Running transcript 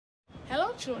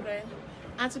children,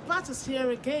 Auntie Pat is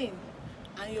here again,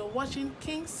 and you're watching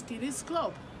King's Kiddies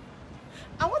Club.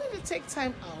 I wanted to take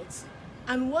time out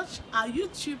and watch our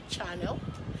YouTube channel,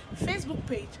 Facebook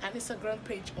page, and Instagram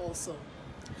page also.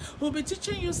 We'll be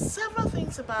teaching you several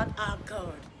things about our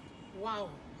God. Wow,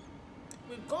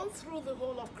 we've gone through the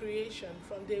whole of creation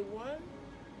from day 1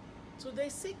 to day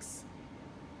 6.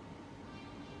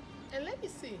 And let me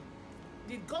see,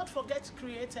 did God forget to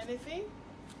create anything?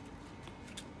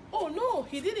 Oh no,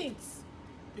 he didn't,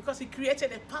 because he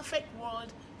created a perfect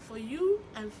world for you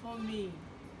and for me.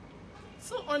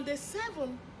 So on day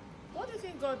 7, what do you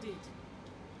think God did?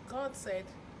 God said,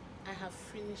 I have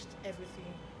finished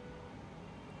everything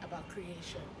about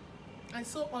creation. And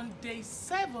so on day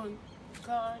 7,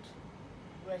 God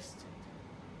rested.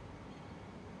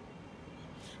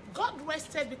 God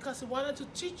rested because he wanted to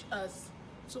teach us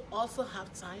to also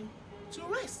have time to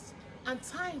rest and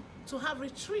time to have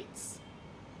retreats.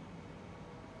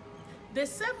 Day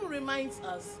 7 reminds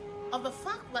us of the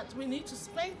fact that we need to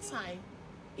spend time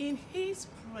in his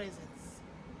presence.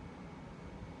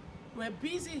 We're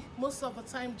busy most of the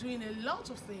time doing a lot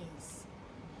of things.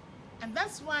 And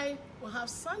that's why we have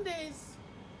Sundays,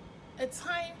 a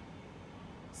time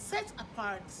set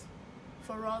apart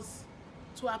for us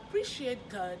to appreciate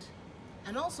God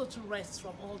and also to rest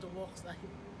from all the works that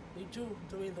we do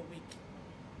during the week.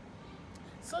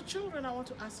 So children, I want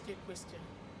to ask you a question.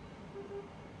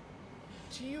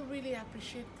 Do you really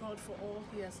appreciate God for all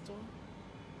he has done?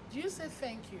 Do you say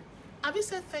thank you? Have you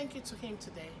said thank you to him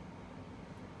today?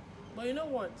 But you know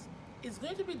what? It's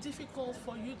going to be difficult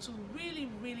for you to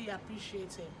really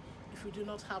appreciate him if you do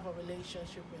not have a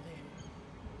relationship with him.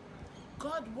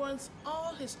 God wants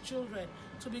all his children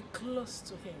to be close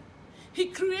to him. He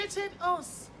created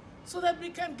us so that we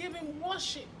can give him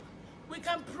worship, we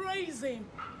can praise him,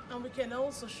 and we can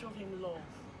also show him love.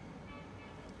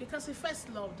 Because he first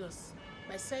loved us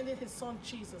by sending his son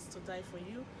Jesus to die for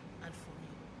you and for me.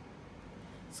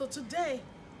 So today,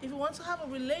 if you want to have a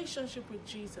relationship with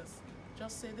Jesus,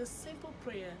 just say this simple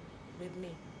prayer with me.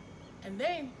 And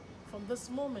then, from this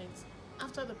moment,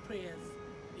 after the prayers,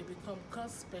 you become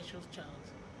God's special child.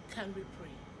 Can we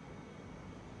pray?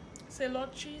 Say,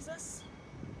 Lord Jesus,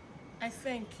 I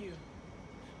thank you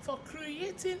for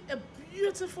creating a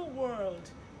beautiful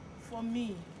world for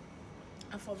me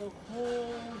and for the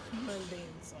whole human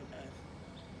beings on earth.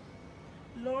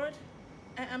 Lord,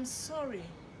 I am sorry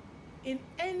in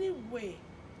any way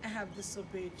I have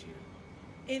disobeyed you.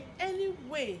 In any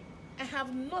way I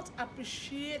have not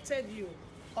appreciated you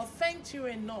or thanked you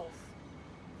enough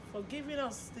for giving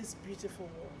us this beautiful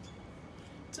world.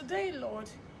 Today, Lord,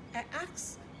 I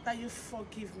ask that you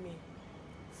forgive me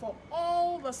for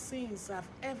all the sins I've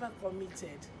ever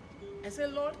committed. I say,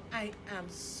 Lord, I am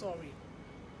sorry.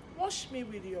 Wash me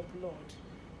with your blood.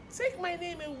 Take my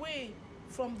name away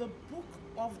from the book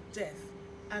of death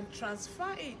and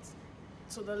transfer it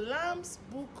to the Lamb's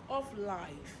book of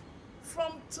life.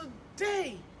 From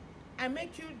today, I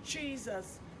make you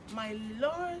Jesus, my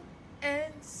Lord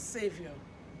and Savior.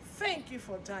 Thank you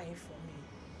for dying for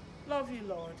me. Love you,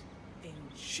 Lord. In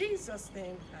Jesus'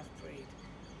 name I've prayed.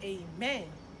 Amen.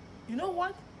 You know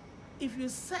what? If you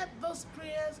said those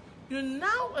prayers, you're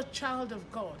now a child of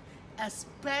God, a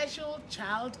special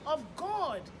child of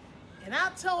God. And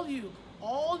I tell you,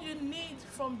 all you need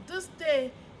from this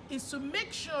day is to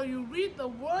make sure you read the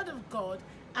Word of God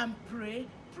and pray,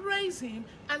 praise him,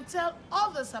 and tell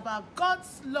others about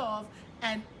God's love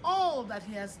and all that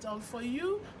he has done for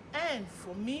you and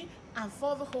for me and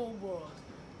for the whole world.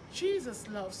 Jesus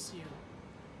loves you.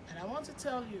 And I want to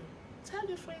tell you, tell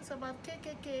your friends about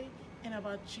KKK and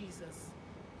about Jesus.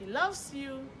 He loves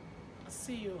you. I'll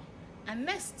see you. And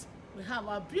next, we have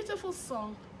our beautiful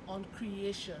song on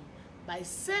creation by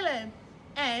Salem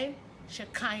and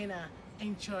Shekinah.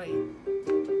 Enjoy it.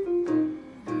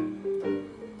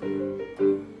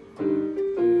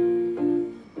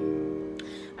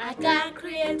 God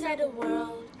created the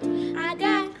world. I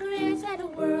God created the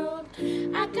world.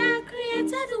 I God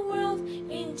created the world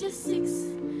in just 6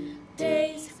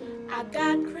 days. I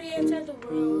God created the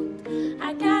world.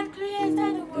 I God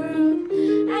created the world.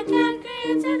 I God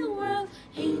created the world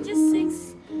in just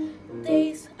 6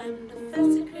 days. And the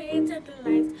first he created the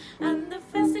lights. And the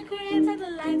first he created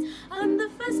the lights. And the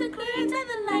first he created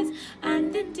the lights.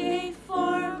 And the day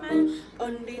for man.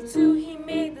 On day 2 he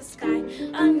made the sky.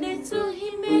 On day 2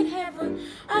 he made heaven.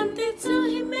 On day 2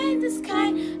 he made the sky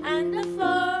and the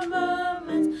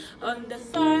firmament. On the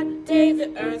 3rd day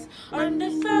the earth. On the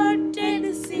 3rd day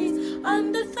the seas.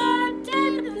 On the 3rd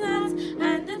day the plants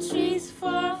and the trees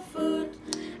for food.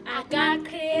 I God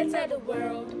created the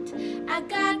world. I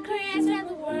God created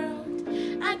the world.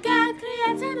 I God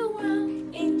created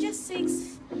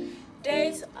 6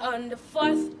 days. On the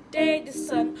 4th day the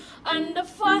sun, on the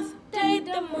 4th day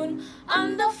the moon,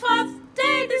 on the 4th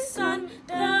day the sun,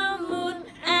 the moon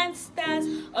and stars.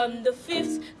 On the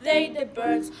 5th day the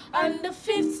birds, on the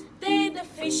 5th day the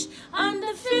fish, on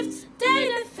the 5th day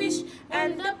the fish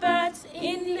and the birds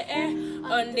in the air.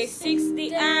 On the 6th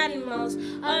the animals,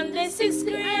 on the 6th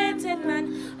created man,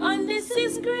 on the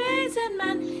 6th created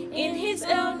man in his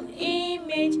own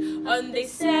image. On the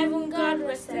 7th God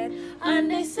rested, on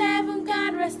the 7th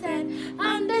God rested,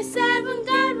 on the 7th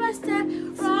God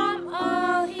rested from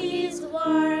all his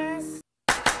works.